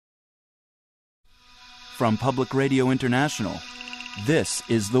From Public Radio International, this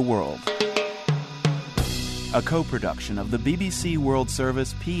is The World. A co-production of the BBC World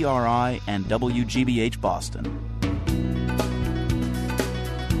Service, PRI, and WGBH Boston.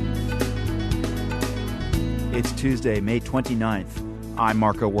 It's Tuesday, May 29th. I'm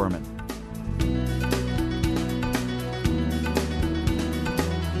Marco Werman.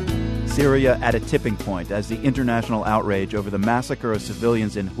 Syria at a tipping point as the international outrage over the massacre of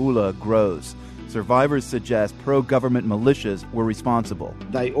civilians in Hula grows. Survivors suggest pro-government militias were responsible.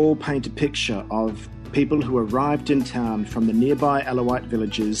 They all paint a picture of people who arrived in town from the nearby Alawite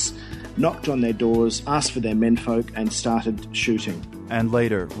villages, knocked on their doors, asked for their menfolk, and started shooting. And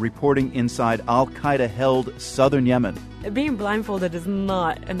later, reporting inside al-Qaeda-held southern Yemen. Being blindfolded is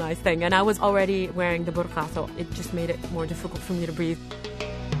not a nice thing, and I was already wearing the burqa, so it just made it more difficult for me to breathe.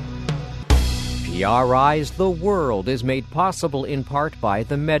 PRI's The World is made possible in part by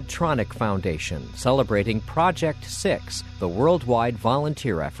the Medtronic Foundation, celebrating Project 6, the worldwide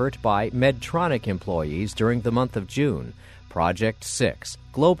volunteer effort by Medtronic employees during the month of June. Project 6,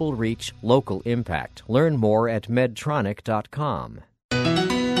 global reach, local impact. Learn more at medtronic.com.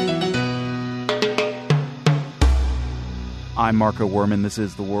 I'm Marco Werman. This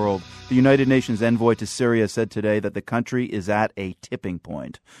is The World. The United Nations envoy to Syria said today that the country is at a tipping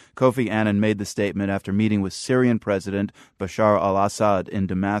point. Kofi Annan made the statement after meeting with Syrian President Bashar al-Assad in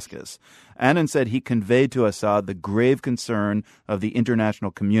Damascus. Annan said he conveyed to Assad the grave concern of the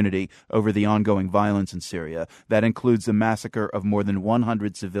international community over the ongoing violence in Syria. That includes the massacre of more than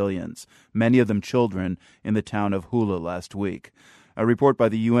 100 civilians, many of them children, in the town of Hula last week. A report by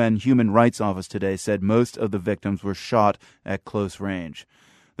the UN Human Rights Office today said most of the victims were shot at close range.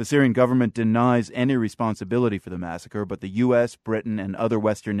 The Syrian government denies any responsibility for the massacre, but the U.S., Britain, and other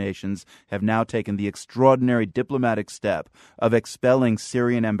Western nations have now taken the extraordinary diplomatic step of expelling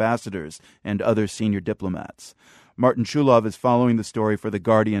Syrian ambassadors and other senior diplomats. Martin Chulov is following the story for The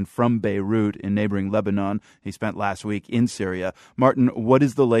Guardian from Beirut in neighboring Lebanon. He spent last week in Syria. Martin, what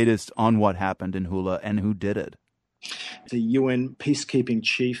is the latest on what happened in Hula and who did it? The UN peacekeeping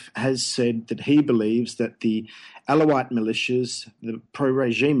chief has said that he believes that the Alawite militias, the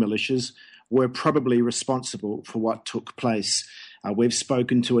pro-regime militias, were probably responsible for what took place. We've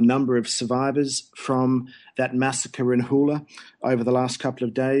spoken to a number of survivors from that massacre in Hula over the last couple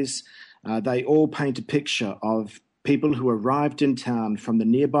of days. They all paint a picture of people who arrived in town from the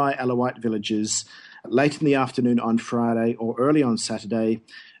nearby Alawite villages late in the afternoon on Friday or early on Saturday,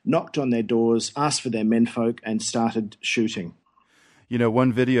 knocked on their doors, asked for their menfolk, and started shooting. You know,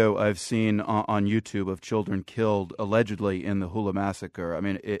 one video I've seen on YouTube of children killed allegedly in the Hula massacre. I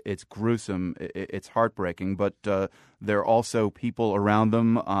mean, it's gruesome, it's heartbreaking, but there are also people around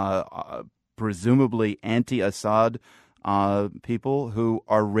them, presumably anti-Assad people who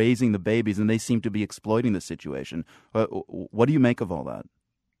are raising the babies, and they seem to be exploiting the situation. What do you make of all that?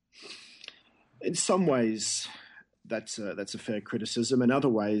 In some ways, that's a fair criticism. In other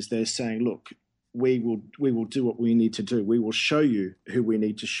ways, they're saying, look, we will do what we need to do. We will show you who we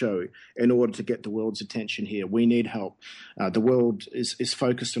need to show in order to get the world's attention here. We need help. The world is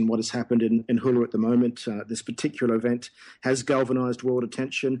focused on what has happened in Hula at the moment. This particular event has galvanized world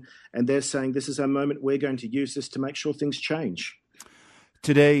attention, and they're saying this is our moment. We're going to use this to make sure things change.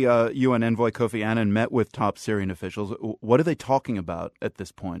 Today, UN envoy Kofi Annan met with top Syrian officials. What are they talking about at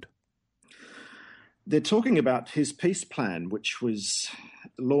this point? They're talking about his peace plan, which was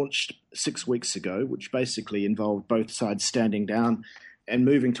launched 6 weeks ago, which basically involved both sides standing down and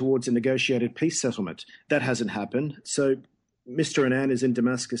moving towards a negotiated peace settlement. That hasn't happened. So Mr. Annan is in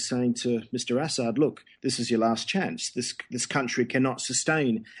Damascus saying to Mr. Assad, look, this is your last chance. This country cannot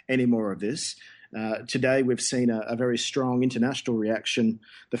sustain any more of this. Today, we've seen a very strong international reaction,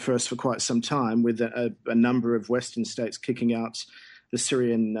 the first for quite some time, with a number of Western states kicking out the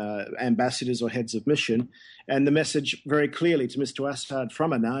Syrian ambassadors or heads of mission. And the message very clearly to Mr. Assad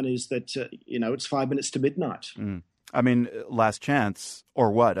from Annan is that, it's 5 minutes to midnight. I mean, last chance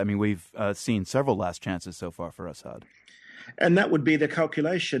or what? I mean, we've seen several last chances so far for Assad. And that would be the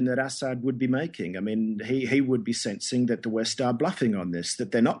calculation that Assad would be making. I mean, he would be sensing that the West are bluffing on this,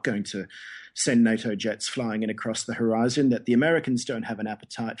 that they're not going to send NATO jets flying in across the horizon, that the Americans don't have an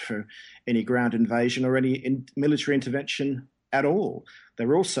appetite for any ground invasion or any military intervention at all.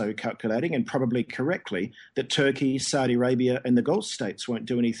 They're also calculating, and probably correctly, that Turkey, Saudi Arabia, and the Gulf states won't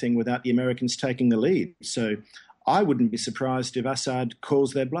do anything without the Americans taking the lead. So I wouldn't be surprised if Assad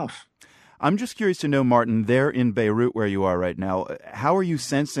calls their bluff. I'm just curious to know, Martin, there in Beirut where you are right now, how are you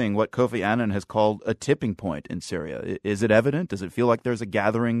sensing what Kofi Annan has called a tipping point in Syria? Is it evident? Does it feel like there's a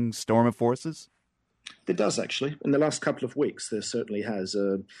gathering storm of forces? It does, actually. In the last couple of weeks, there certainly has.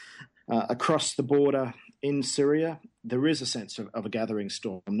 Across the border in Syria, there is a sense of a gathering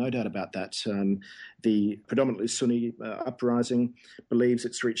storm, no doubt about that. The predominantly Sunni uprising believes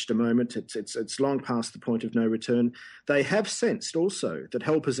it's reached a moment. It's long past the point of no return. They have sensed also that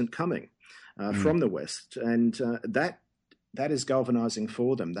help isn't coming from the West, and that is galvanizing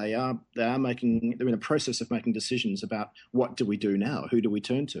for them. They're in a process of making decisions about what do we do now? Who do we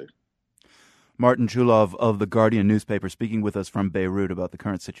turn to? Martin Chulov of The Guardian newspaper speaking with us from Beirut about the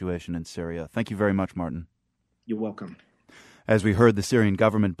current situation in Syria. Thank you very much, Martin. You're welcome. As we heard, the Syrian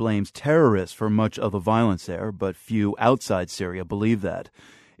government blames terrorists for much of the violence there, but few outside Syria believe that.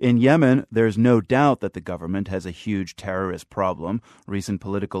 In Yemen, there's no doubt that the government has a huge terrorist problem. Recent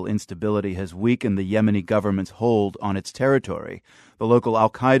political instability has weakened the Yemeni government's hold on its territory. The local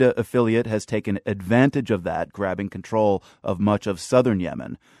al-Qaeda affiliate has taken advantage of that, grabbing control of much of southern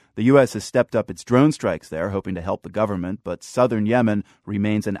Yemen. The U.S. has stepped up its drone strikes there, hoping to help the government, but southern Yemen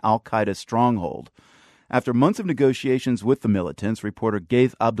remains an al-Qaeda stronghold. After months of negotiations with the militants, reporter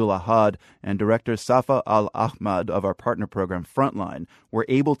Gaith Abdulahad and director Safa al-Ahmad of our partner program Frontline were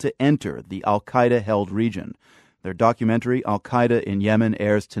able to enter the al-Qaeda-held region. Their documentary, Al-Qaeda in Yemen,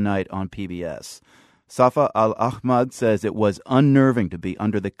 airs tonight on PBS. Safa al-Ahmad says it was unnerving to be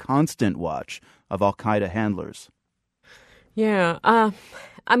under the constant watch of al-Qaeda handlers. Yeah,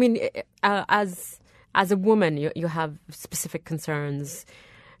 I mean, as a woman, you have specific concerns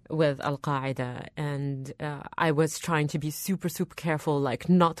with Al-Qaeda, and I was trying to be super, super careful, like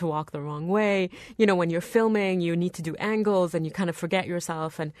not to walk the wrong way. You know, when you're filming, you need to do angles and you kind of forget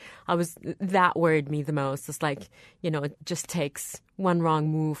yourself, and that worried me the most. It's like, you know, it just takes one wrong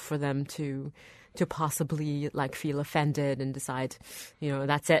move for them to possibly like feel offended and decide, you know,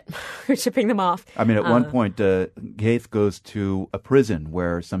 that's it, we're shipping them off. I mean, at one point, Gaith goes to a prison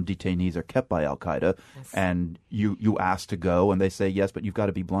where some detainees are kept by Al-Qaeda, yes. And you ask to go, and they say yes, but you've got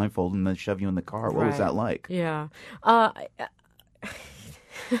to be blindfolded, and then shove you in the car. What was that like? Yeah.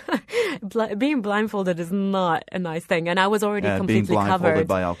 Being blindfolded is not a nice thing, and I was already completely being blindfolded covered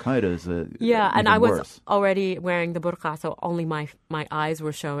by Al-Qaeda is and I was worse. Already wearing the burqa, so only my eyes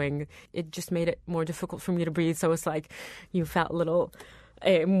were showing. It just made it more difficult for me to breathe. So it's like you felt a little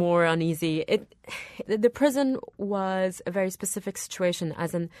more uneasy. The prison was a very specific situation,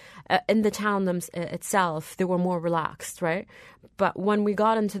 as in the town itself, they were more relaxed, right? But when we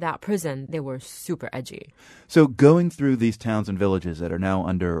got into that prison, they were super edgy. So going through these towns and villages that are now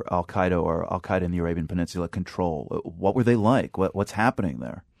under Al-Qaeda or Al-Qaeda in the Arabian Peninsula control, what were they like? What's happening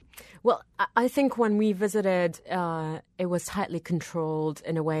there? Well, I think when we visited, it was tightly controlled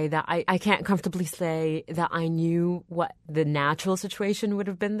in a way that I can't comfortably say that I knew what the natural situation would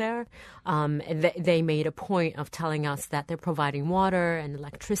have been there. They made a point of telling us that they're providing water and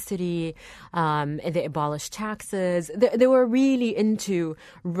electricity. They abolished taxes. They were really into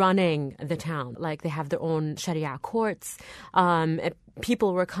running the town. Like they have their own Sharia courts.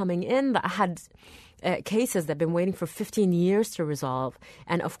 People were coming in that had cases that have been waiting for 15 years to resolve.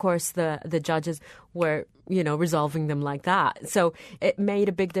 And of course, the judges were, you know, resolving them like that. So it made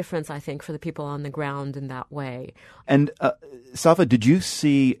a big difference, I think, for the people on the ground in that way. And Safa, did you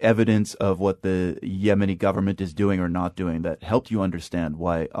see evidence of what the Yemeni government is doing or not doing that helped you understand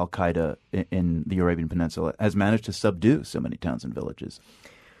why Al-Qaeda in the Arabian Peninsula has managed to subdue so many towns and villages?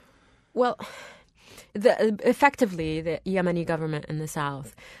 Well, effectively, the Yemeni government in the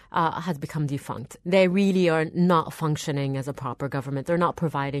south has become defunct. They really are not functioning as a proper government. They're not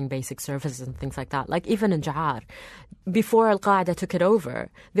providing basic services and things like that. Like even in Ja'ar, before Al-Qaeda took it over,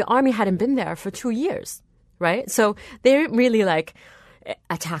 the army hadn't been there for 2 years, right? So they didn't really like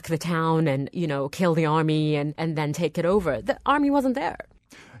attack the town and, you know, kill the army and then take it over. The army wasn't there.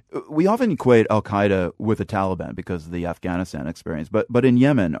 We often equate Al-Qaeda with the Taliban because of the Afghanistan experience. But in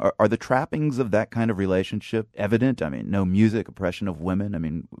Yemen, are the trappings of that kind of relationship evident? I mean, no music, oppression of women. I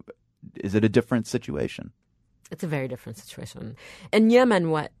mean, is it a different situation? It's a very different situation. In Yemen,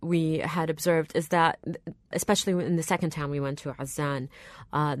 what we had observed is that, especially in the second town we went to, Azan,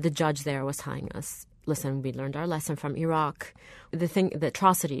 the judge there was telling us, listen, we learned our lesson from Iraq. The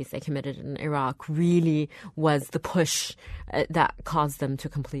atrocities they committed in Iraq really was the push that caused them to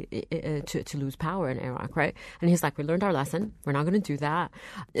to lose power in Iraq, right? And he's like, we learned our lesson. We're not going to do that.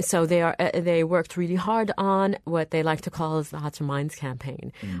 So they worked really hard on what they like to call as the Hearts and Minds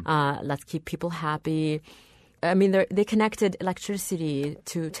campaign. Let's keep people happy. I mean, they connected electricity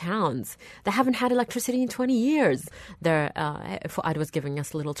to towns that haven't had electricity in 20 years. Fuad was giving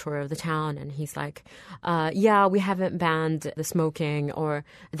us a little tour of the town, and he's like, yeah, we haven't banned the smoking, or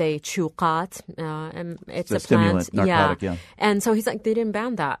they chew qat. It's a stimulant, plant. narcotic, yeah. And so he's like, they didn't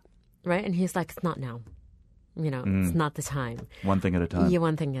ban that, right? And he's like, it's not now. It's not the time. One thing at a time. Yeah,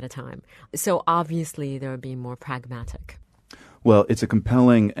 one thing at a time. So obviously there would be more pragmatic. Well, it's a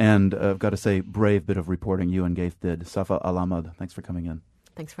compelling and, I've got to say, brave bit of reporting you and Gaith did. Safa Al-Ahmad, thanks for coming in.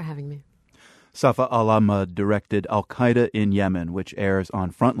 Thanks for having me. Safa Al-Ahmad directed Al-Qaeda in Yemen, which airs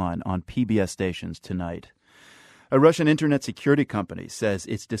on Frontline on PBS stations tonight. A Russian internet security company says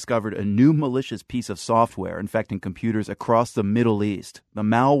it's discovered a new malicious piece of software infecting computers across the Middle East. The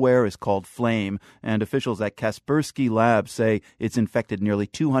malware is called Flame, and officials at Kaspersky Labs say it's infected nearly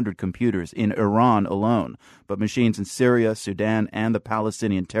 200 computers in Iran alone. But machines in Syria, Sudan, and the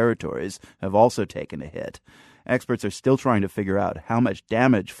Palestinian territories have also taken a hit. Experts are still trying to figure out how much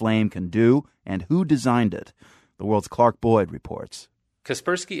damage Flame can do and who designed it. The World's Clark Boyd reports.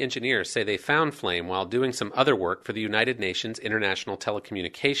 Kaspersky engineers say they found Flame while doing some other work for the United Nations International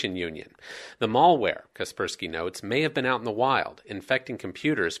Telecommunication Union. The malware, Kaspersky notes, may have been out in the wild, infecting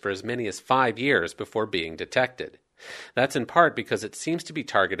computers for as many as 5 years before being detected. That's in part because it seems to be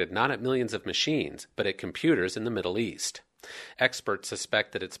targeted not at millions of machines, but at computers in the Middle East. Experts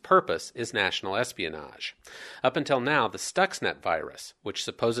suspect that its purpose is national espionage. Up until now, the Stuxnet virus, which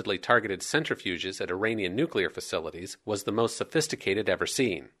supposedly targeted centrifuges at Iranian nuclear facilities, was the most sophisticated ever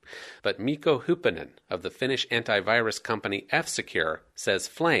seen. But Mikko Hyppönen of the Finnish antivirus company F-Secure says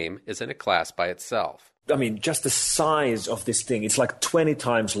Flame is in a class by itself. I mean, just the size of this thing, it's like 20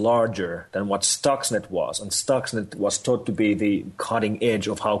 times larger than what Stuxnet was. And Stuxnet was thought to be the cutting edge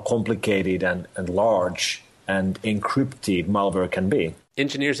of how complicated and large and encrypted malware can be.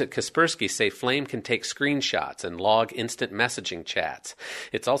 Engineers at Kaspersky say Flame can take screenshots and log instant messaging chats.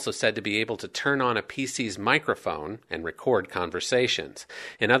 It's also said to be able to turn on a PC's microphone and record conversations.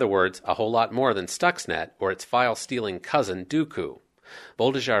 In other words, a whole lot more than Stuxnet or its file-stealing cousin Duku.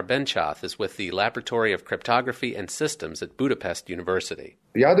 Boldazar Benchath is with the Laboratory of Cryptography and Systems at Budapest University.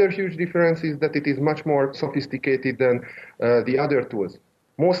 The other huge difference is that it is much more sophisticated than the other tools.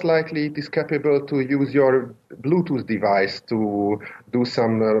 Most likely it is capable to use your Bluetooth device to do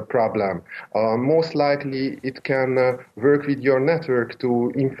some problem. Most likely it can work with your network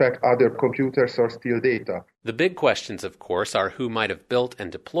to infect other computers or steal data. The big questions, of course, are who might have built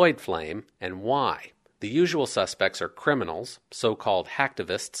and deployed Flame and why. The usual suspects are criminals, so-called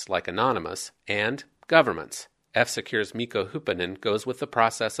hacktivists like Anonymous, and governments. F-Secure's Mikko Hyppönen goes with the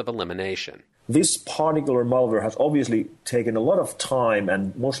process of elimination. This particular malware has obviously taken a lot of time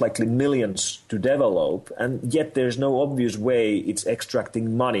and most likely millions to develop, and yet there's no obvious way it's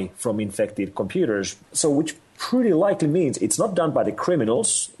extracting money from infected computers, so which pretty likely means it's not done by the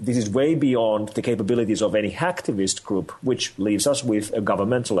criminals. This is way beyond the capabilities of any hacktivist group, which leaves us with a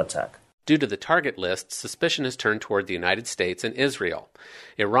governmental attack. Due to the target list, suspicion has turned toward the United States and Israel.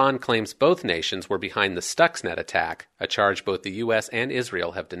 Iran claims both nations were behind the Stuxnet attack, a charge both the U.S. and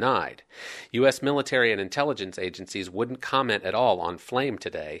Israel have denied. U.S. military and intelligence agencies wouldn't comment at all on Flame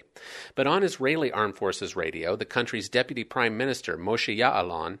today. But on Israeli Armed Forces radio, the country's Deputy Prime Minister, Moshe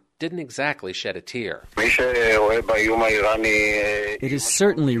Ya'alon, didn't exactly shed a tear. It is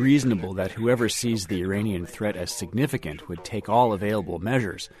certainly reasonable that whoever sees the Iranian threat as significant would take all available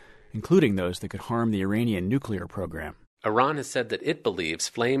measures, including those that could harm the Iranian nuclear program. Iran has said that it believes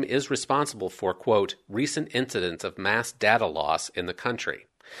Flame is responsible for, quote, recent incidents of mass data loss in the country.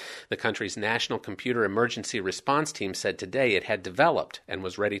 The country's National Computer Emergency Response Team said today it had developed and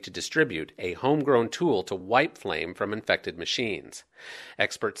was ready to distribute a homegrown tool to wipe Flame from infected machines.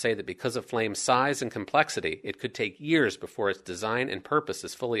 Experts say that because of Flame's size and complexity, it could take years before its design and purpose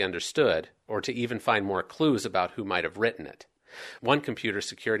is fully understood, or to even find more clues about who might have written it. One computer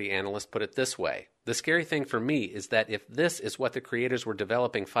security analyst put it this way: the scary thing for me is that if this is what the creators were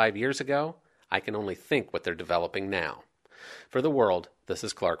developing 5 years ago, I can only think what they're developing now. For The World, this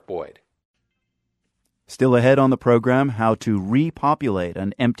is Clark Boyd. Still ahead on the program, how to repopulate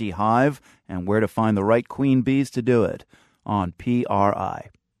an empty hive and where to find the right queen bees to do it on PRI.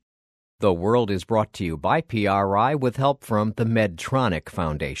 The World is brought to you by PRI with help from the Medtronic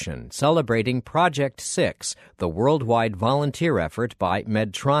Foundation, celebrating Project 6, the worldwide volunteer effort by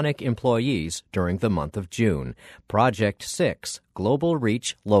Medtronic employees during the month of June. Project 6, Global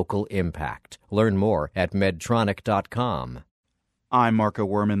Reach, Local Impact. Learn more at medtronic.com. I'm Marco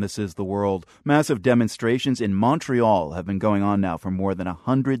Werman. This is The World. Massive demonstrations in Montreal have been going on now for more than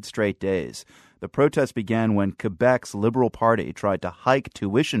 100 straight days. The protest began when Quebec's Liberal Party tried to hike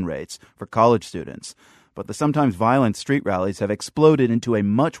tuition rates for college students. But the sometimes violent street rallies have exploded into a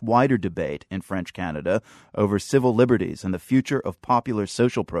much wider debate in French Canada over civil liberties and the future of popular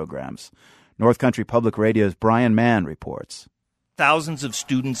social programs. North Country Public Radio's Brian Mann reports. thousands of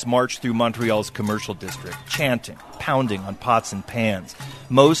students marched through Montreal's commercial district, chanting, pounding on pots and pans.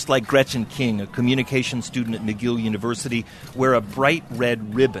 Most, like Gretchen King, a communication student at McGill University, wear a bright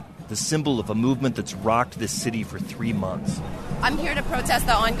red ribbon, the symbol of a movement that's rocked this city for 3 months. I'm here to protest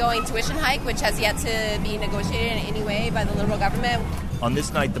the ongoing tuition hike, which has yet to be negotiated in any way by the Liberal government. On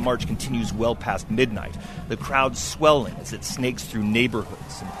this night, the march continues well past midnight, the crowd swelling as it snakes through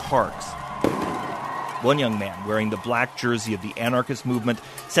neighborhoods and parks. One young man, wearing the black jersey of the anarchist movement,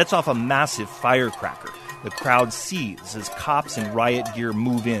 sets off a massive firecracker. The crowd seethes as cops in riot gear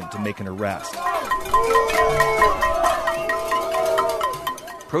move in to make an arrest.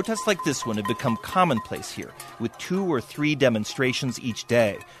 Protests like this one have become commonplace here, with 2 or 3 demonstrations each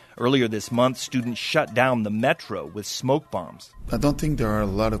day. Earlier this month, students shut down the metro with smoke bombs. I don't think there are a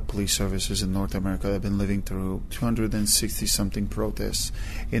lot of police services in North America that have been living through 260-something protests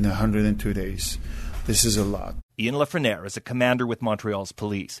in 102 days. This is a lot. Ian Lafreniere is a commander with Montreal's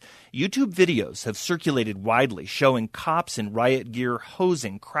police. YouTube videos have circulated widely showing cops in riot gear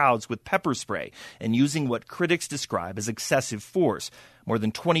hosing crowds with pepper spray and using what critics describe as excessive force. More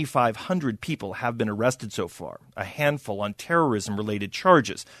than 2,500 people have been arrested so far, a handful on terrorism-related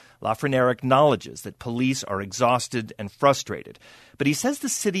charges. Lafreniere acknowledges that police are exhausted and frustrated, but he says the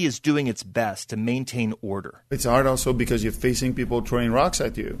city is doing its best to maintain order. It's hard also because you're facing people throwing rocks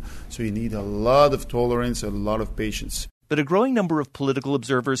at you, so you need a lot of tolerance, a lot of patience. But a growing number of political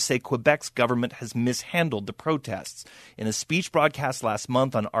observers say Quebec's government has mishandled the protests. In a speech broadcast last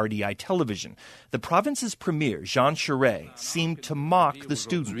month on RDI television, the province's premier, Jean Charest, seemed to mock the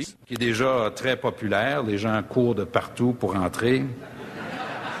students.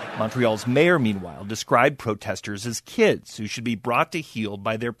 Montreal's mayor, meanwhile, described protesters as kids who should be brought to heel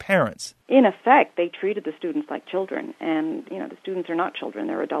by their parents. In effect, they treated the students like children, and, the students are not children,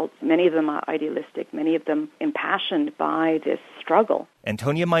 they're adults. Many of them are idealistic, many of them impassioned by this struggle.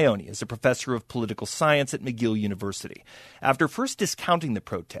 Antonia Maioni is a professor of political science at McGill University. After first discounting the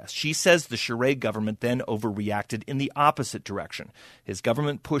protests, she says the Charest government then overreacted in the opposite direction. His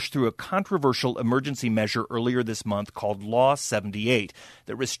government pushed through a controversial emergency measure earlier this month called Law 78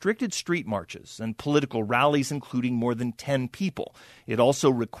 that restricted street marches and political rallies, including more than 10 people. It also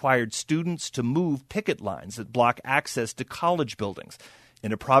required students to move picket lines that block access to college buildings.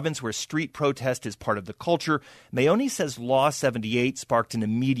 In a province where street protest is part of the culture, Maioni says Law 78 sparked an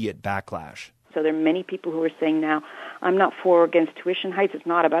immediate backlash. So there are many people who are saying now, I'm not for or against tuition hikes. It's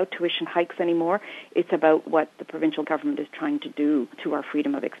not about tuition hikes anymore. It's about what the provincial government is trying to do to our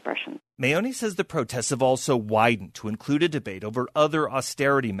freedom of expression. Maioni says the protests have also widened to include a debate over other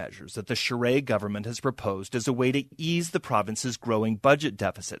austerity measures that the Charest government has proposed as a way to ease the province's growing budget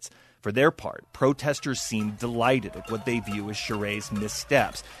deficits. For their part, protesters seem delighted at what they view as Charest's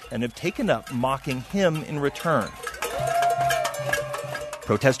missteps and have taken up mocking him in return.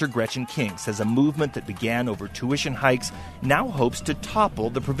 Protester Gretchen King says a movement that began over tuition hikes now hopes to topple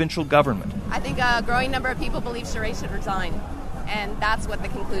the provincial government. I think a growing number of people believe Charest should resign. And that's what the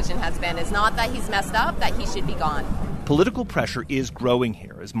conclusion has been. It's not that he's messed up, that he should be gone. Political pressure is growing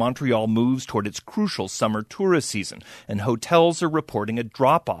here as Montreal moves toward its crucial summer tourist season, and hotels are reporting a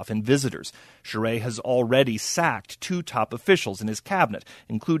drop-off in visitors. Charest has already sacked 2 top officials in his cabinet,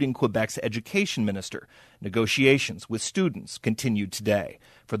 including Quebec's education minister. Negotiations with students continued today.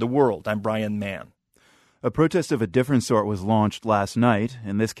 For The World, I'm Brian Mann. A protest of a different sort was launched last night.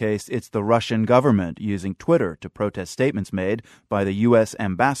 In this case, it's the Russian government using Twitter to protest statements made by the U.S.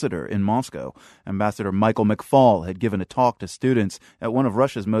 ambassador in Moscow. Ambassador Michael McFaul had given a talk to students at one of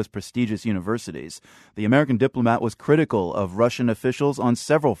Russia's most prestigious universities. The American diplomat was critical of Russian officials on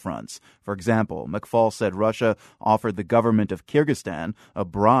several fronts. For example, McFaul said Russia offered the government of Kyrgyzstan a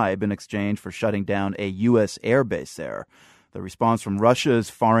bribe in exchange for shutting down a U.S. airbase there. The response from Russia's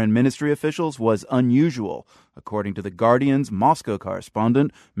foreign ministry officials was unusual, according to The Guardian's Moscow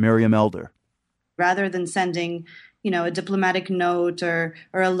correspondent, Miriam Elder. Rather than sending, a diplomatic note or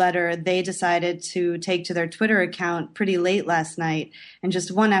a letter, they decided to take to their Twitter account pretty late last night and just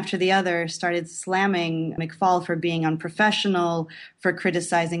one after the other started slamming McFaul for being unprofessional, for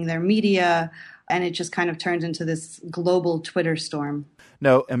criticizing their media, and it just kind of turned into this global Twitter storm.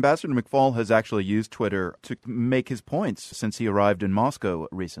 Now, Ambassador McFaul has actually used Twitter to make his points since he arrived in Moscow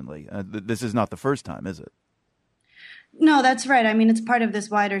recently. This is not the first time, is it? No, that's right. I mean, it's part of this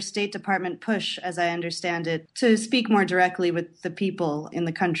wider State Department push, as I understand it, to speak more directly with the people in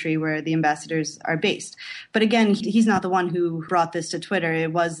the country where the ambassadors are based. But again, he's not the one who brought this to Twitter.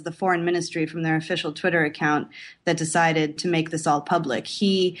 It was the foreign ministry from their official Twitter account that decided to make this all public.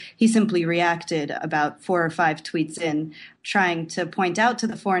 He simply reacted about 4 or 5 tweets in trying to point out to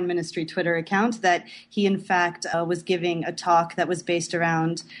the Foreign Ministry Twitter account that he, in fact, was giving a talk that was based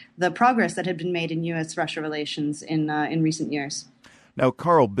around the progress that had been made in U.S.-Russia relations in recent years. Now,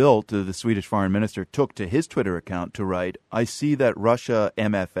 Carl Bildt, the Swedish foreign minister, took to his Twitter account to write, "I see that Russia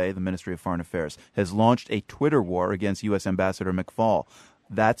MFA, the Ministry of Foreign Affairs, has launched a Twitter war against U.S. Ambassador McFaul.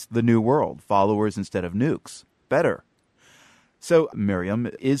 That's the new world. Followers instead of nukes. Better." So, Miriam,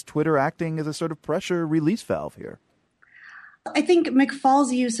 is Twitter acting as a sort of pressure release valve here? I think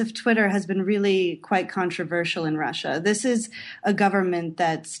McFaul's use of Twitter has been really quite controversial in Russia. This is a government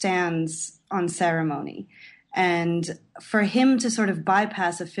that stands on ceremony. And for him to sort of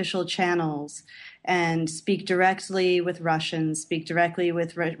bypass official channels and speak directly with Russians, speak directly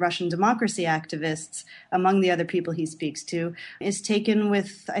with Russian democracy activists, among the other people he speaks to, is taken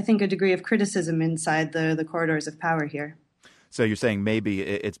with, I think, a degree of criticism inside the corridors of power here. So you're saying maybe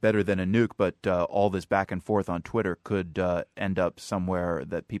it's better than a nuke, but all this back and forth on Twitter could end up somewhere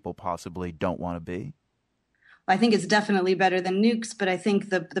that people possibly don't want to be? I think it's definitely better than nukes, but I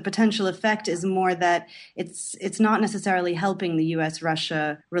think the potential effect is more that it's not necessarily helping the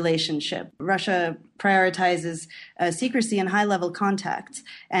U.S.-Russia relationship. Russia prioritizes secrecy and high-level contacts,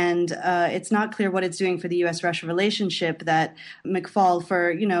 and it's not clear what it's doing for the U.S.-Russia relationship that McFaul,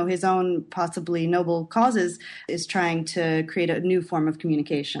 for his own possibly noble causes, is trying to create a new form of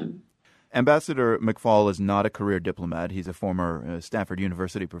communication. Ambassador McFaul is not a career diplomat. He's a former Stanford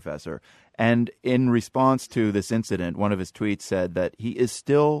University professor. And in response to this incident, one of his tweets said that he is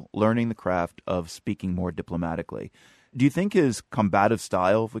still learning the craft of speaking more diplomatically. Do you think his combative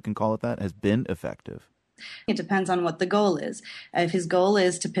style, if we can call it that, has been effective? It depends on what the goal is. If his goal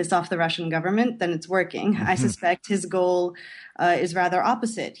is to piss off the Russian government, then it's working. I suspect his goal is rather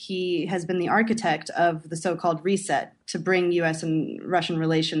opposite. He has been the architect of the so-called reset to bring U.S. and Russian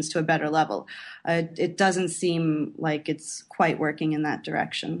relations to a better level. It doesn't seem like it's quite working in that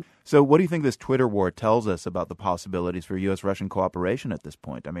direction. So what do you think this Twitter war tells us about the possibilities for U.S.-Russian cooperation at this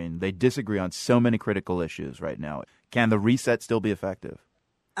point? I mean, they disagree on so many critical issues right now. Can the reset still be effective?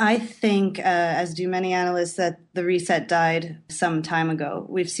 I think, as do many analysts, that the reset died some time ago.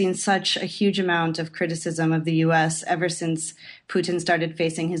 We've seen such a huge amount of criticism of the U.S. ever since Putin started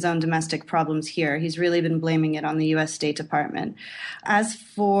facing his own domestic problems here. He's really been blaming it on the U.S. State Department. As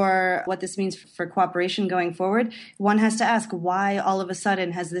for what this means for cooperation going forward, one has to ask why all of a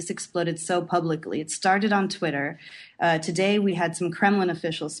sudden has this exploded so publicly. It started on Twitter. Today we had some Kremlin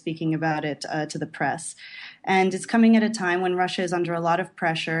officials speaking about it to the press. And it's coming at a time when Russia is under a lot of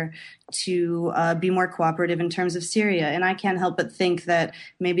pressure to be more cooperative in terms of Syria. And I can't help but think that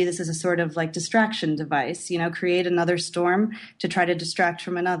maybe this is a sort of like distraction device, create another storm to try to distract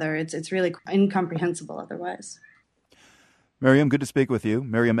from another. It's really incomprehensible otherwise. Miriam, good to speak with you.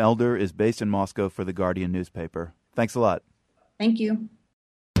 Miriam Elder is based in Moscow for The Guardian newspaper. Thanks a lot. Thank you.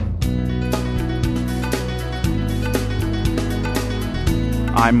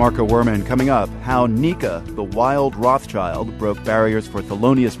 I'm Marco Werman. Coming up, how Nika, the wild Rothschild, broke barriers for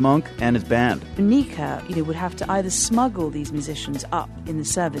Thelonious Monk and his band. Nika, would have to either smuggle these musicians up in the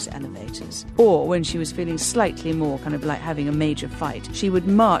service elevators, or when she was feeling slightly more kind of like having a major fight, she would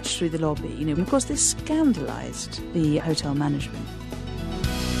march through the lobby. And of course, this scandalized the hotel management.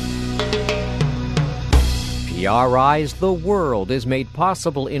 PRI's The World is made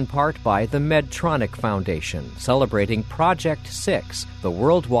possible in part by the Medtronic Foundation, celebrating Project 6, the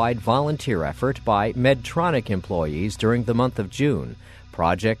worldwide volunteer effort by Medtronic employees during the month of June.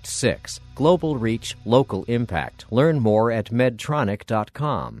 Project 6, global reach, local impact. Learn more at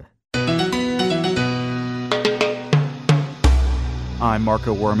medtronic.com. I'm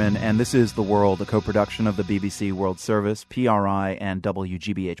Marco Werman, and this is The World, a co-production of the BBC World Service, PRI, and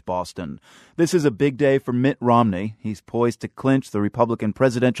WGBH Boston. This is a big day for Mitt Romney. He's poised to clinch the Republican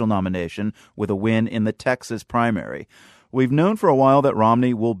presidential nomination with a win in the Texas primary. We've known for a while that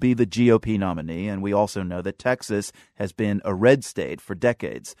Romney will be the GOP nominee, and we also know that Texas has been a red state for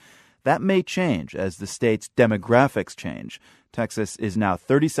decades. That may change as the state's demographics change. Texas is now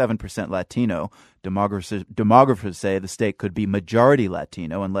 37% Latino. Demographers say the state could be majority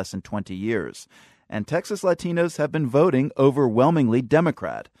Latino in less than 20 years. And Texas Latinos have been voting overwhelmingly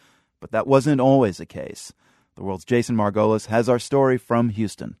Democrat. But that wasn't always the case. The World's Jason Margolis has our story from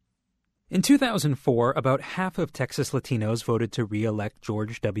Houston. In 2004, about half of Texas Latinos voted to re-elect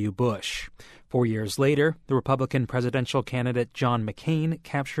George W. Bush. 4 years later, the Republican presidential candidate John McCain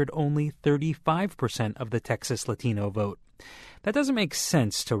captured only 35% of the Texas Latino vote. That doesn't make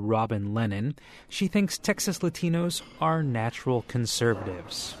sense to Robin Lennon. She thinks Texas Latinos are natural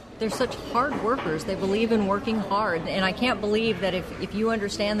conservatives. They're such hard workers. They believe in working hard. And I can't believe that if you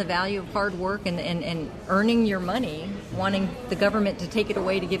understand the value of hard work and earning your money, wanting the government to take it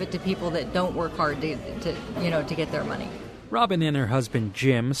away to give it to people that don't work hard to get their money. Robin and her husband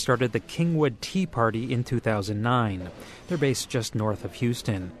Jim started the Kingwood Tea Party in 2009. They're based just north of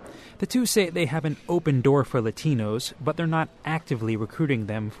Houston. The two say they have an open door for Latinos, but they're not actively recruiting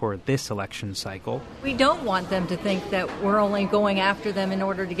them for this election cycle. We don't want them to think that we're only going after them in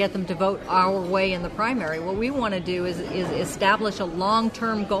order to get them to vote our way in the primary. What we want to do is establish a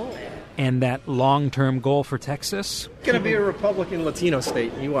long-term goal. And that long-term goal for Texas? It's going to be a Republican Latino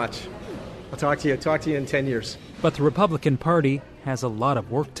state. You watch. I'll talk to you in 10 years. But the Republican Party has a lot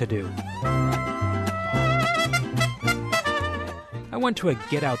of work to do. I went to a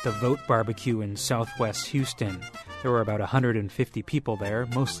Get Out the Vote barbecue in southwest Houston. There were about 150 people there,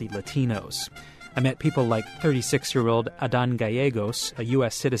 mostly Latinos. I met people like 36-year-old Adan Gallegos, a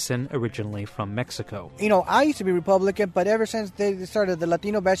U.S. citizen originally from Mexico. I used to be Republican, but ever since they started the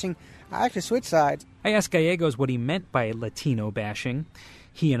Latino bashing, I actually switched sides. I asked Gallegos what he meant by Latino bashing.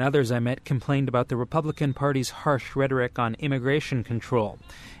 He and others I met complained about the Republican Party's harsh rhetoric on immigration control,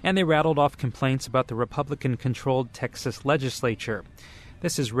 and they rattled off complaints about the Republican-controlled Texas legislature.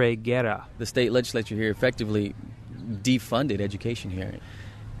 This is Ray Guerra. The state legislature here effectively defunded education here.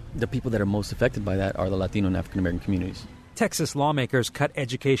 The people that are most affected by that are the Latino and African-American communities. Texas lawmakers cut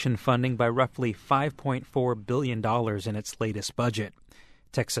education funding by roughly $5.4 billion in its latest budget.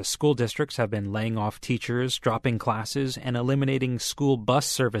 Texas school districts have been laying off teachers, dropping classes, and eliminating school bus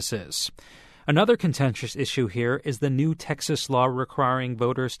services. Another contentious issue here is the new Texas law requiring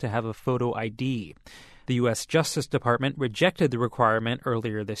voters to have a photo ID. The U.S. Justice Department rejected the requirement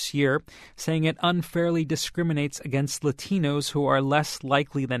earlier this year, saying it unfairly discriminates against Latinos who are less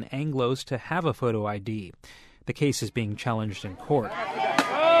likely than Anglos to have a photo ID. The case is being challenged in court.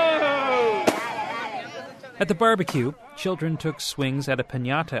 At the barbecue, children took swings at a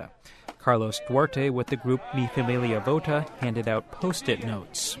piñata. Carlos Duarte with the group Mi Familia Vota handed out Post-it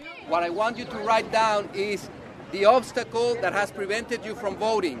notes. What I want you to write down is the obstacle that has prevented you from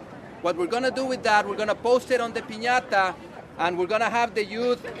voting. What we're going to do with that, we're going to post it on the piñata, and we're going to have the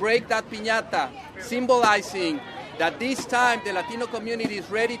youth break that piñata, symbolizing that this time the Latino community is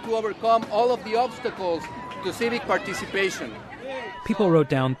ready to overcome all of the obstacles to civic participation. People wrote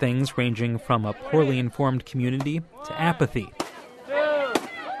down things ranging from a poorly informed community to apathy.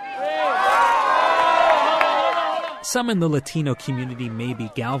 Some in the Latino community may be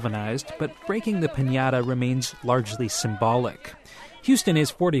galvanized, but breaking the piñata remains largely symbolic. Houston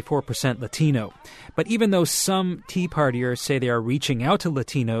is 44% Latino, but even though some Tea Partiers say they are reaching out to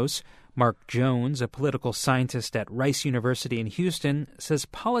Latinos, Mark Jones, a political scientist at Rice University in Houston, says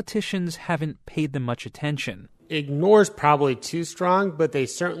politicians haven't paid them much attention. Ignore's probably too strong, but they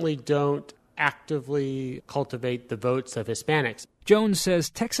certainly don't actively cultivate the votes of Hispanics. Jones says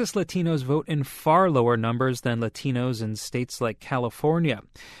Texas Latinos vote in far lower numbers than Latinos in states like California.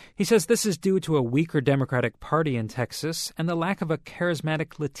 He says this is due to a weaker Democratic Party in Texas and the lack of a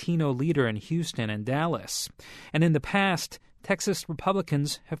charismatic Latino leader in Houston and Dallas. And in the past, Texas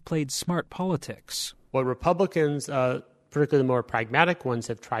Republicans have played smart politics. What Republicans, particularly the more pragmatic ones,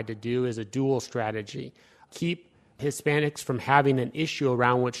 have tried to do is a dual strategy. Keep Hispanics from having an issue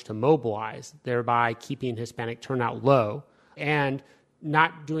around which to mobilize, thereby keeping Hispanic turnout low, and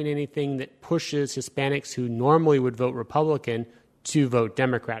not doing anything that pushes Hispanics who normally would vote Republican to vote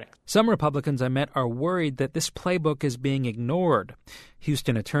Democratic. Some Republicans I met are worried that this playbook is being ignored.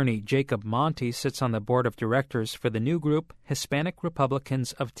 Houston attorney Jacob Monty sits on the board of directors for the new group Hispanic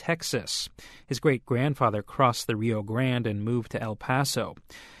Republicans of Texas. His great-grandfather crossed the Rio Grande and moved to El Paso.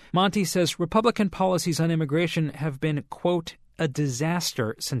 Monty says Republican policies on immigration have been, quote, a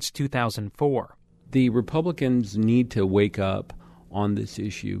disaster since 2004. The Republicans need to wake up on this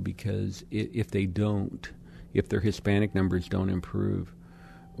issue because if they don't, if their Hispanic numbers don't improve,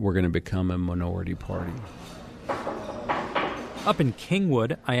 we're going to become a minority party. Up in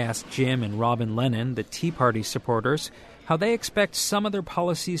Kingwood, I asked Jim and Robin Lennon, the Tea Party supporters, how they expect some of their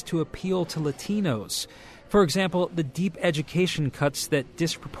policies to appeal to Latinos. For example, the deep education cuts that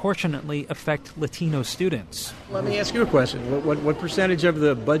disproportionately affect Latino students. Let me ask you a question. What percentage of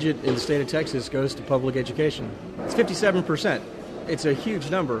the budget in the state of Texas goes to public education? It's 57%. It's a huge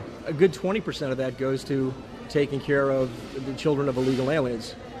number. A good 20% of that goes to taking care of the children of illegal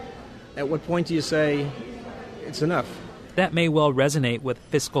aliens. At what point do you say it's enough? That may well resonate with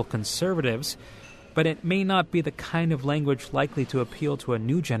fiscal conservatives, but it may not be the kind of language likely to appeal to a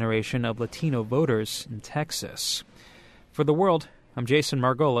new generation of Latino voters in Texas. For The World, I'm Jason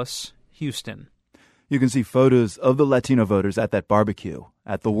Margolis, Houston. You can see photos of the Latino voters at that barbecue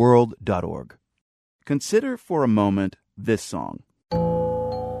at theworld.org. Consider for a moment this song.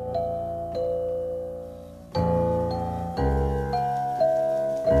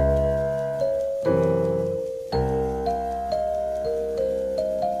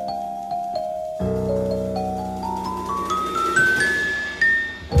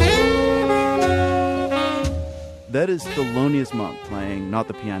 That is Thelonious Monk playing not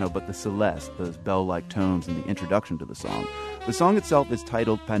the piano but the celeste, those bell-like tones in the introduction to the song. The song itself is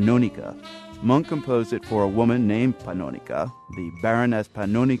titled Pannonica. Monk composed it for a woman named Pannonica, the Baroness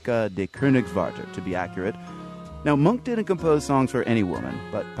Pannonica de Königswarter, to be accurate. Now, Monk didn't compose songs for any woman,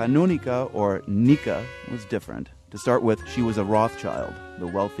 but Pannonica, or Nika, was different. To start with, she was a Rothschild, the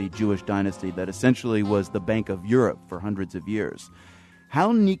wealthy Jewish dynasty that essentially was the Bank of Europe for hundreds of years.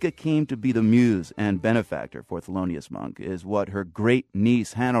 How Nika came to be the muse and benefactor for Thelonious Monk is what her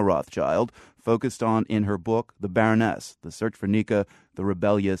great-niece Hannah Rothschild focused on in her book, The Baroness, The Search for Nika, the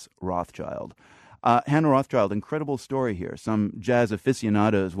Rebellious Rothschild. Hannah Rothschild, incredible story here. Some jazz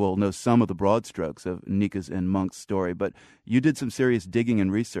aficionados will know some of the broad strokes of Nika's and Monk's story, but you did some serious digging and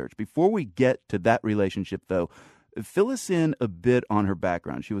research. Before we get to that relationship, though, fill us in a bit on her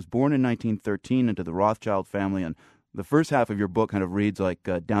background. She was born in 1913 into the Rothschild family, and the first half of your book kind of reads like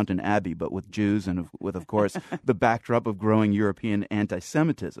Downton Abbey, but with Jews and with, of course, the backdrop of growing European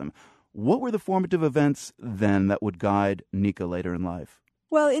anti-Semitism. What were the formative events then that would guide Nika later in life?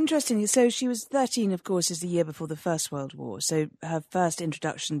 Well, interestingly, so she was 13, of course, is the year before the First World War. So her first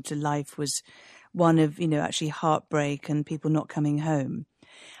introduction to life was one of, actually heartbreak and people not coming home.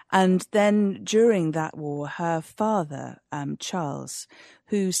 And then during that war, her father, Charles,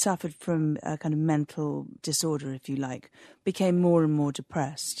 who suffered from a kind of mental disorder, if you like, became more and more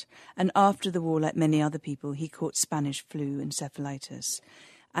depressed. And after the war, like many other people, he caught Spanish flu, encephalitis.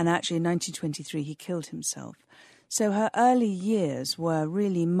 And actually in 1923, he killed himself. So her early years were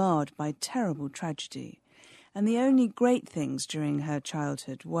really marred by terrible tragedy. And the only great things during her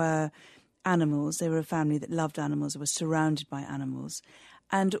childhood were animals. They were a family that loved animals, were surrounded by animals.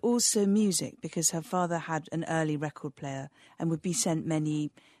 And also music, because her father had an early record player and would be sent many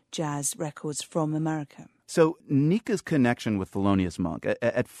jazz records from America. So Nika's connection with Thelonious Monk,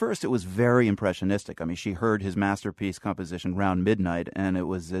 at first it was very impressionistic. I mean, she heard his masterpiece composition Round Midnight, and it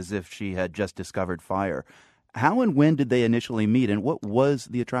was as if she had just discovered fire. How and when did they initially meet, and what was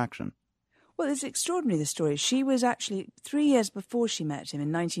the attraction? Well, it's extraordinary, the story. She was actually, 3 years before she met him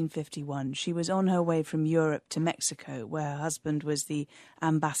in 1951, she was on her way from Europe to Mexico, where her husband was the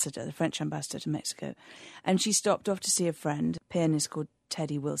ambassador, the French ambassador to Mexico. And she stopped off to see a friend, a pianist called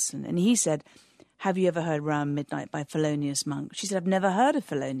Teddy Wilson. And he said, "Have you ever heard Round Midnight by Thelonious Monk?" She said, "I've never heard of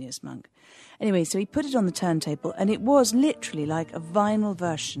Thelonious Monk." Anyway, so he put it on the turntable, and it was literally like a vinyl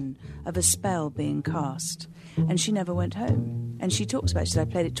version of a spell being cast. And she never went home. And she talks about it. She said,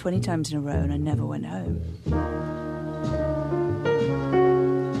 "I played it 20 times in a row and I never went home."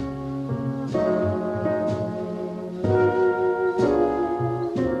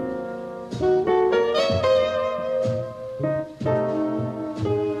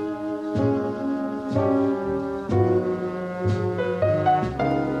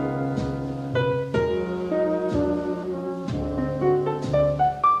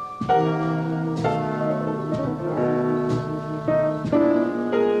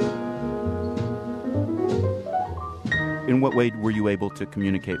 In what way were you able to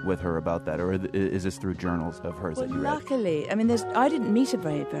communicate with her about that, or is this through journals of hers that you read? Luckily, I mean, I didn't meet her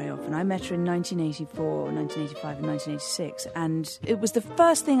very, very often. I met her in 1984, 1985 and 1986, and it was the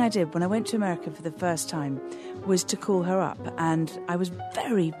first thing I did when I went to America for the first time was to call her up, and I was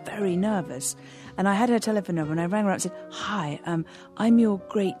very, very nervous. And I had her telephone number, and I rang her up and said, "Hi, I'm your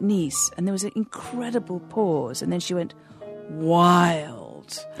great niece," and there was an incredible pause, and then she went, "Wild."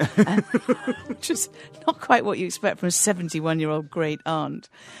 Which is not quite what you expect from a 71-year-old great aunt.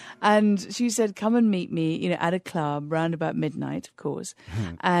 And she said, "Come and meet me, at a club round about midnight, of course."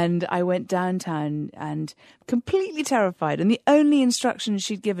 And I went downtown and completely terrified. And the only instructions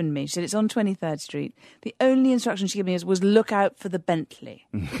she'd given me, she said, "It's on 23rd Street." The only instruction she gave me was look out for the Bentley.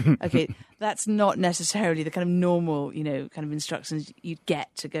 Okay, that's not necessarily the kind of normal, kind of instructions you'd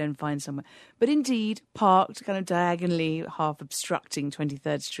get to go and find somewhere. But indeed, parked kind of diagonally, half obstructing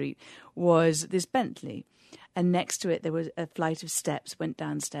 23rd Street, was this Bentley. And next to it, there was a flight of steps, went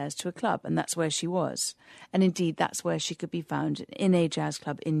downstairs to a club, and that's where she was. And indeed, that's where she could be found in a jazz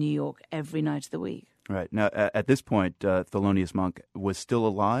club in New York every night of the week. Right. Now, at this point, Thelonious Monk was still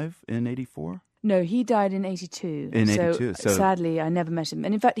alive in 84? No, he died in 82. In 82. So sadly, I never met him.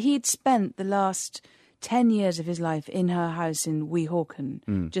 And in fact, he'd spent the last 10 years of his life in her house in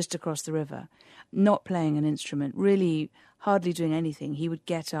Weehawken, just across the river, not playing an instrument, really hardly doing anything. He would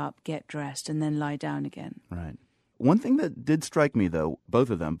get up, get dressed, and then lie down again. Right. One thing that did strike me, though, both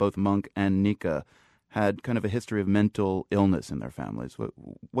of them, both Monk and Nika, had kind of a history of mental illness in their families.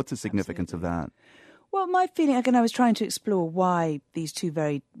 What's the significance of that? Well, my feeling, again, I was trying to explore why these two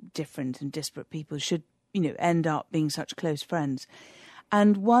very different and disparate people should, end up being such close friends.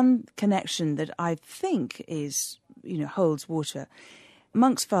 And one connection that I think is, holds water.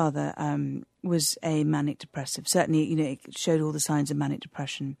 Monk's father was a manic depressive. Certainly, it showed all the signs of manic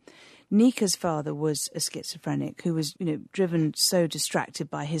depression. Nika's father was a schizophrenic who was, driven so distracted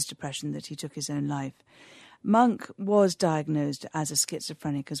by his depression that he took his own life. Monk was diagnosed as a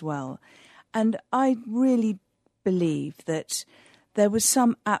schizophrenic as well. And I really believe that there was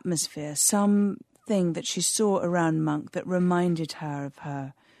some atmosphere, something that she saw around Monk that reminded her of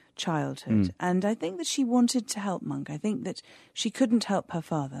her childhood. And I think that she wanted to help Monk. I think that she couldn't help her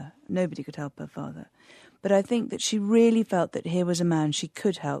father. Nobody could help her father. But I think that she really felt that here was a man she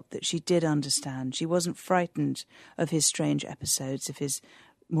could help, that she did understand. She wasn't frightened of his strange episodes, of his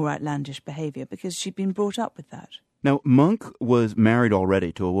more outlandish behaviour, because she'd been brought up with that. Now, Monk was married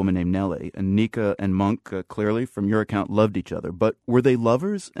already to a woman named Nellie, and Nika and Monk clearly, from your account, loved each other. But were they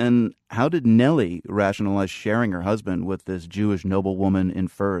lovers? And how did Nellie rationalize sharing her husband with this Jewish noblewoman in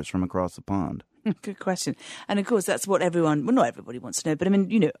furs from across the pond? Good question. And of course, that's what not everybody wants to know, but I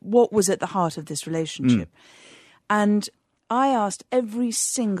mean, what was at the heart of this relationship? And I asked every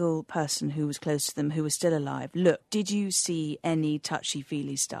single person who was close to them, who was still alive, look, did you see any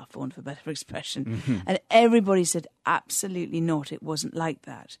touchy-feely stuff, for want of a better expression? And everybody said, absolutely not, it wasn't like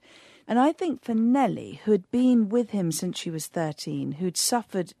that. And I think for Nellie, who had been with him since she was 13, who'd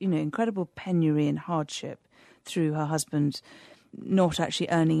suffered, incredible penury and hardship through her husband not actually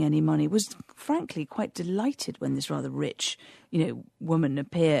earning any money, was frankly quite delighted when this rather rich, woman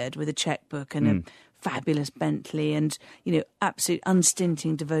appeared with a checkbook and a fabulous Bentley and, absolute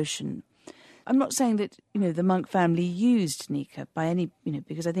unstinting devotion. I'm not saying that, the Monk family used Nika by any,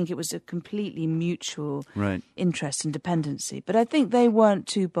 because I think it was a completely mutual interest and dependency. But I think they weren't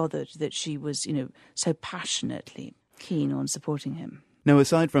too bothered that she was, so passionately keen on supporting him. Now,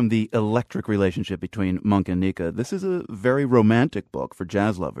 aside from the electric relationship between Monk and Nika, this is a very romantic book for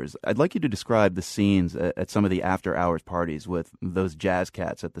jazz lovers. I'd like you to describe the scenes at some of the after-hours parties with those jazz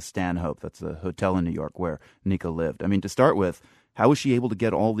cats at the Stanhope. That's the hotel in New York where Nika lived. I mean, to start with, how was she able to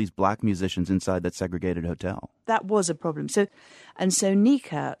get all these black musicians inside that segregated hotel? That was a problem. So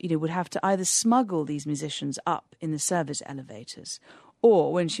Nika, would have to either smuggle these musicians up in the service elevators,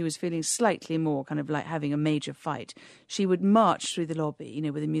 or when she was feeling slightly more kind of like having a major fight, she would march through the lobby,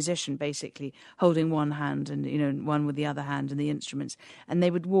 with a musician basically holding one hand and, one with the other hand and the instruments. And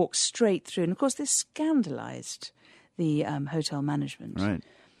they would walk straight through. And, of course, this scandalized the hotel management. Right.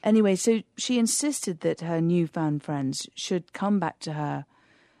 Anyway, so she insisted that her newfound friends should come back to her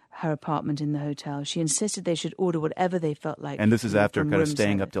apartment in the hotel. She insisted they should order whatever they felt like. And this is after kind of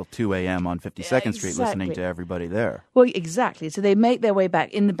staying service up till 2 a.m. on 52nd Street listening to everybody there. Well, exactly. So they make their way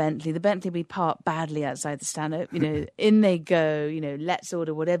back in the Bentley. The Bentley will be parked badly outside the Stanhope. In they go, let's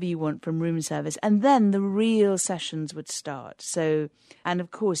order whatever you want from room service. And then the real sessions would start. So, and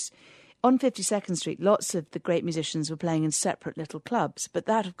of course, on 52nd Street, lots of the great musicians were playing in separate little clubs. But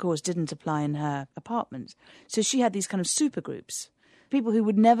that, of course, didn't apply in her apartment. So she had these kind of super groups. People who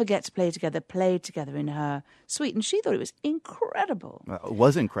would never get to play together played together in her suite, and she thought it was incredible. Well, it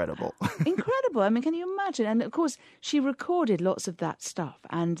was incredible. Incredible. I mean, can you imagine? And, of course, she recorded lots of that stuff,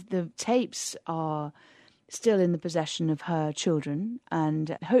 and the tapes are still in the possession of her children,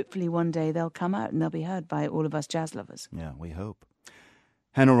 and hopefully one day they'll come out and they'll be heard by all of us jazz lovers. Yeah, we hope.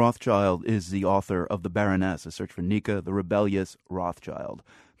 Hannah Rothschild is the author of The Baroness, A Search for Nika, the Rebellious Rothschild.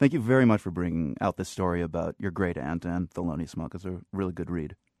 Thank you very much for bringing out this story about your great aunt and Thelonious Monk. It's a really good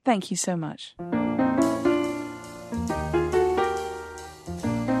read. Thank you so much.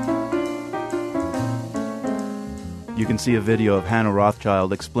 You can see a video of Hannah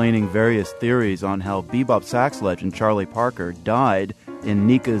Rothschild explaining various theories on how bebop sax legend Charlie Parker died in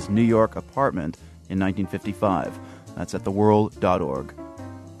Nika's New York apartment in 1955. That's at theworld.org.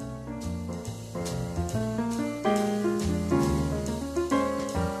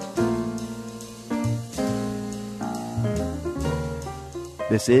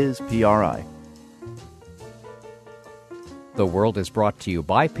 This is PRI. The World is brought to you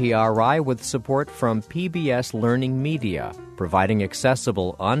by PRI with support from PBS Learning Media. providing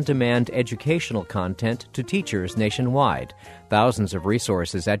accessible, on-demand educational content to teachers nationwide. Thousands of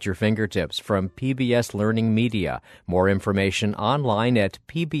resources at your fingertips from PBS Learning Media. More information online at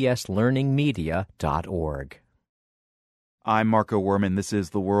pbslearningmedia.org. I'm Marco Werman. This is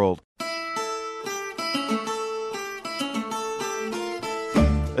The World.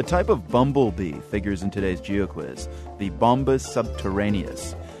 A type of bumblebee figures in today's GeoQuiz, the Bombus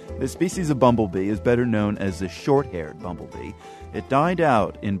subterraneus. This species of bumblebee is better known as the short-haired bumblebee. It died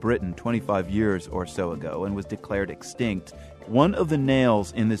out in Britain 25 years or so ago and was declared extinct. One of the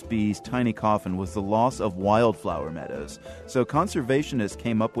nails in this bee's tiny coffin was the loss of wildflower meadows. So conservationists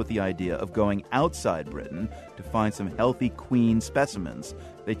came up with the idea of going outside Britain to find some healthy queen specimens.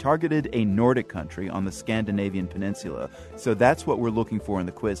 They targeted a Nordic country on the Scandinavian peninsula. So that's what we're looking for in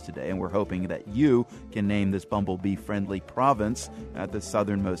the quiz today, and we're hoping that you can name this bumblebee-friendly province at the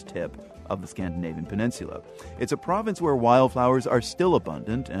southernmost tip of the Scandinavian peninsula. It's a province where wildflowers are still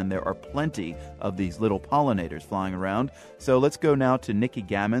abundant, and there are plenty of these little pollinators flying around. So let's go now to Nikki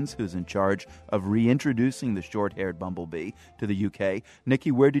Gammons, who's in charge of reintroducing the short-haired bumblebee to the UK. Nikki,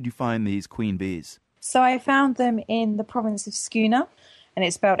 where did you find these queen bees? So I found them in the province of Skåne, and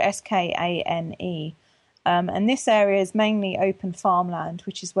it's spelled Skane. And this area is mainly open farmland,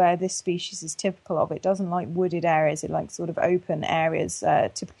 which is where this species is typical of. It doesn't like wooded areas. It likes sort of open areas,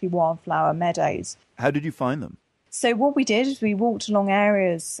 typically wildflower meadows. How did you find them? So what we did is we walked along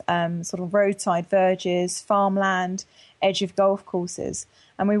areas, sort of roadside verges, farmland, edge of golf courses,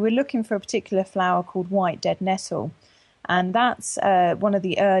 and we were looking for a particular flower called white dead nettle. And that's one of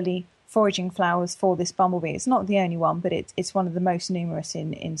the early foraging flowers for this bumblebee. It's not the only one, but it's one of the most numerous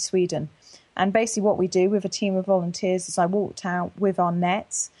in Sweden. And basically what we do with a team of volunteers is I walked out with our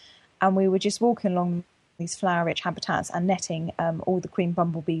nets, and we were just walking along these flower-rich habitats and netting all the queen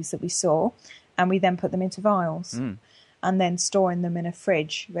bumblebees that we saw, and we then put them into vials and then storing them in a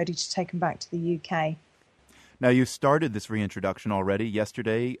fridge ready to take them back to the UK. Now, you started this reintroduction already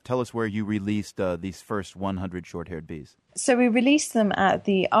yesterday. Tell us where you released these first 100 short-haired bees. So we released them at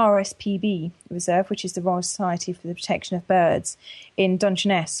the RSPB Reserve, which is the Royal Society for the Protection of Birds, in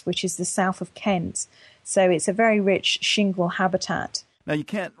Dungeness, which is the south of Kent. So it's a very rich shingle habitat. Now, you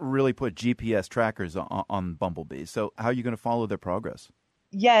can't really put GPS trackers on bumblebees, so how are you going to follow their progress?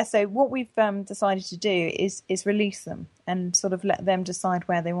 Yeah, so what we've decided to do is release them and sort of let them decide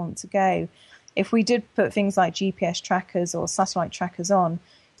where they want to go. If we did put things like GPS trackers or satellite trackers on,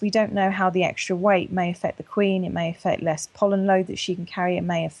 we don't know how the extra weight may affect the queen. It may affect less pollen load that she can carry. It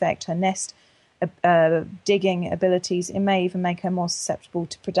may affect her nest digging abilities. It may even make her more susceptible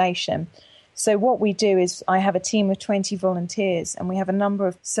to predation. So what we do is I have a team of 20 volunteers, and we have a number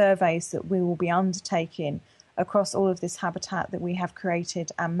of surveys that we will be undertaking across all of this habitat that we have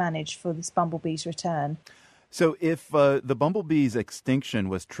created and managed for this bumblebee's return. So if the bumblebee's extinction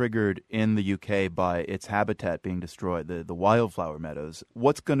was triggered in the UK by its habitat being destroyed, the wildflower meadows,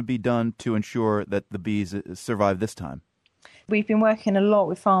 what's going to be done to ensure that the bees survive this time? We've been working a lot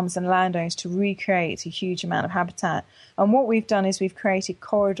with farmers and landowners to recreate a huge amount of habitat. And what we've done is we've created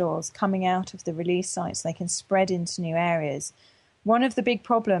corridors coming out of the release sites so they can spread into new areas. One of the big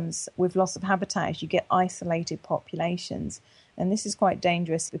problems with loss of habitat is you get isolated populations. And this is quite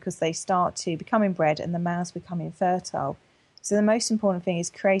dangerous because they start to become inbred and the males become infertile. So the most important thing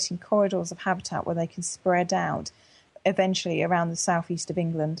is creating corridors of habitat where they can spread out eventually around the southeast of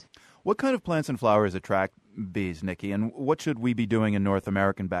England. What kind of plants and flowers attract bees, Nikki? And what should we be doing in North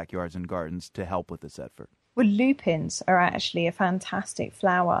American backyards and gardens to help with this effort? Well, lupins are actually a fantastic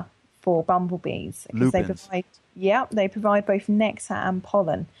flower for bumblebees. Lupins? They provide both nectar and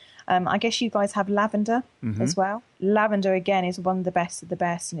pollen. I guess you guys have lavender as well. Lavender, again, is one of the best of the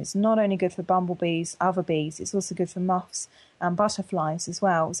best, and it's not only good for bumblebees, other bees, it's also good for moths and butterflies as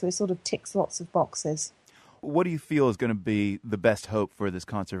well. So it sort of ticks lots of boxes. What do you feel is going to be the best hope for this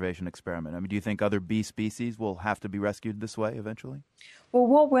conservation experiment? I mean, do you think other bee species will have to be rescued this way eventually? Well,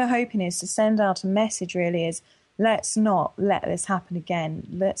 what we're hoping is to send out a message really is, let's not let this happen again.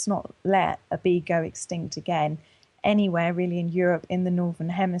 Let's not let a bee go extinct again. Anywhere really in Europe, in the Northern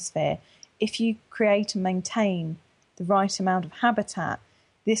Hemisphere. If you create and maintain the right amount of habitat,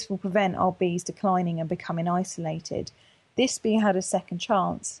 this will prevent our bees declining and becoming isolated. This bee had a second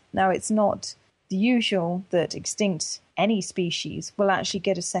chance. Now, it's not the usual that extinct any species will actually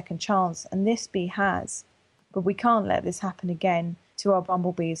get a second chance, and this bee has. But we can't let this happen again to our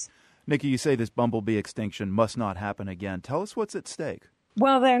bumblebees. Nikki, you say this bumblebee extinction must not happen again. Tell us what's at stake.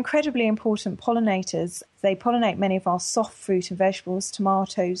 Well, they're incredibly important pollinators. They pollinate many of our soft fruit and vegetables,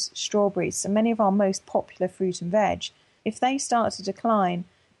 tomatoes, strawberries, and many of our most popular fruit and veg. If they start to decline,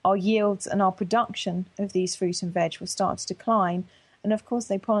 our yields and our production of these fruit and veg will start to decline. And of course,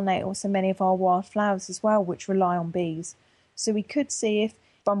 they pollinate also many of our wildflowers as well, which rely on bees. So we could see, if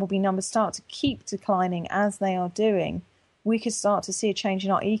bumblebee numbers start to keep declining as they are doing, we could start to see a change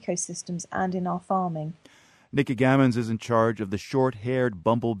in our ecosystems and in our farming. Nikki Gammons is in charge of the short-haired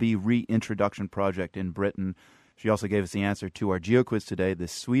bumblebee reintroduction project in Britain. She also gave us the answer to our GeoQuiz today, the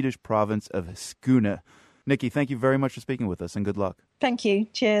Swedish province of Skåne. Nikki, thank you very much for speaking with us, and good luck. Thank you.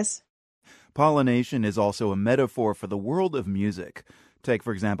 Cheers. Pollination is also a metaphor for the world of music. Take,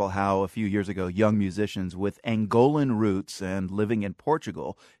 for example, how a few years ago young musicians with Angolan roots and living in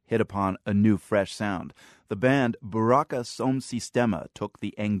Portugal hit upon a new, fresh sound. The band Buraca Som Sistema took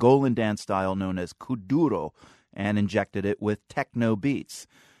the Angolan dance style known as kuduro and injected it with techno beats.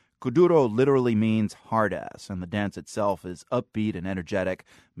 Kuduro literally means hard ass, and the dance itself is upbeat and energetic,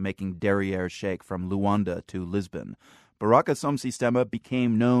 making derrieres shake from Luanda to Lisbon. Buraca Som Sistema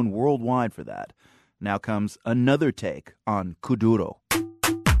became known worldwide for that. Now comes another take on kuduro.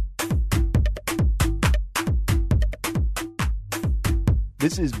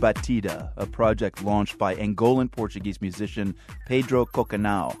 This is Batida, a project launched by Angolan Portuguese musician Pedro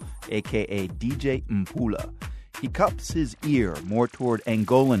Cocanao, a.k.a. DJ Mpula. He cups his ear more toward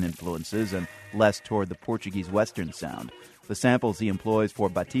Angolan influences and less toward the Portuguese Western sound. The samples he employs for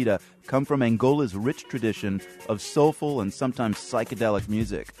Batida come from Angola's rich tradition of soulful and sometimes psychedelic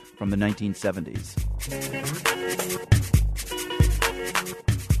music from the 1970s.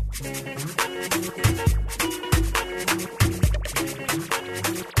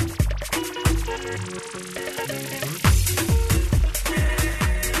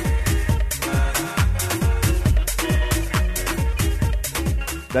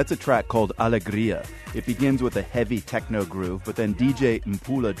 That's a track called Alegria. It begins with a heavy techno groove, but then DJ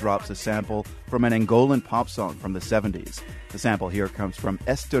Mpula drops a sample from an Angolan pop song from the 70s. The sample here comes from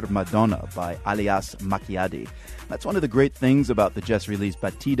Esther Madonna by Alias Macchiadi. That's one of the great things about the just-released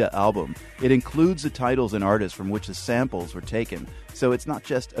Batida album. It includes the titles and artists from which the samples were taken. So it's not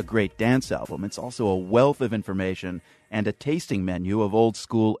just a great dance album, it's also a wealth of information and a tasting menu of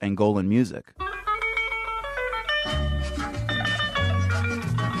old-school Angolan music.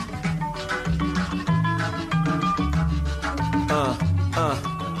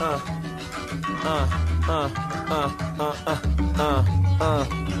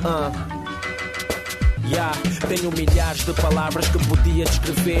 Tenho milhares de palavras que podia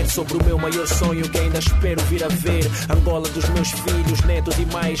descrever sobre o meu maior sonho que ainda espero vir a ver. Angola dos meus filhos, netos e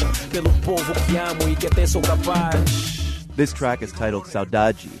mais, pelo povo que amo e que até sou capaz. This track is titled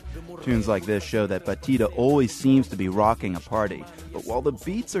Saudade. Tunes like this show that Batida always seems to be rocking a party. But while the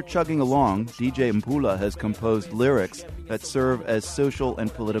beats are chugging along, DJ Mpula has composed lyrics that serve as social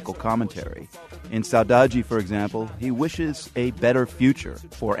and political commentary. In Saudade, for example, he wishes a better future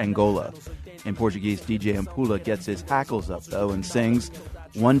for Angola. In Portuguese, DJ Mpula gets his hackles up, though, and sings,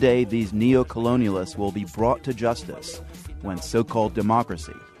 "One day these neo-colonialists will be brought to justice when so-called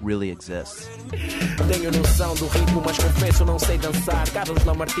democracy really exists." Tenho noção do ritmo, mas confesso não sei dançar. Carlos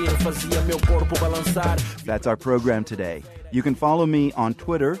Lamartine fazia meu corpo balançar. That's our program today. You can follow me on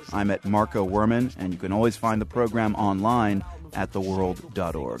Twitter. I'm at Marco Werman, and you can always find the program online at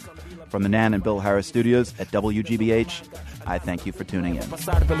theworld.org. From the Nan and Bill Harris studios at WGBH, I thank you for tuning in. The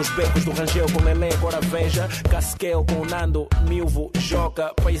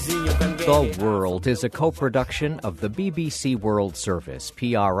World is a co-production of the BBC World Service,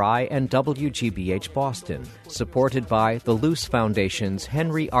 PRI, and WGBH Boston, supported by the Luce Foundation's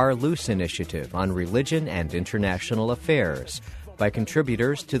Henry R. Luce Initiative on Religion and International Affairs, by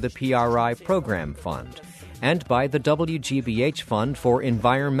contributors to the PRI Program Fund, and by the WGBH Fund for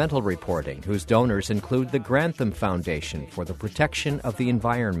Environmental Reporting, whose donors include the Grantham Foundation for the Protection of the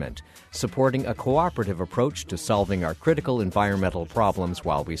Environment, supporting a cooperative approach to solving our critical environmental problems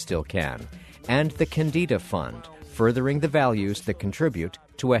while we still can, and the Candida Fund, furthering the values that contribute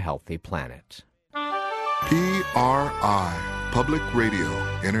to a healthy planet. PRI, Public Radio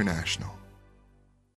International.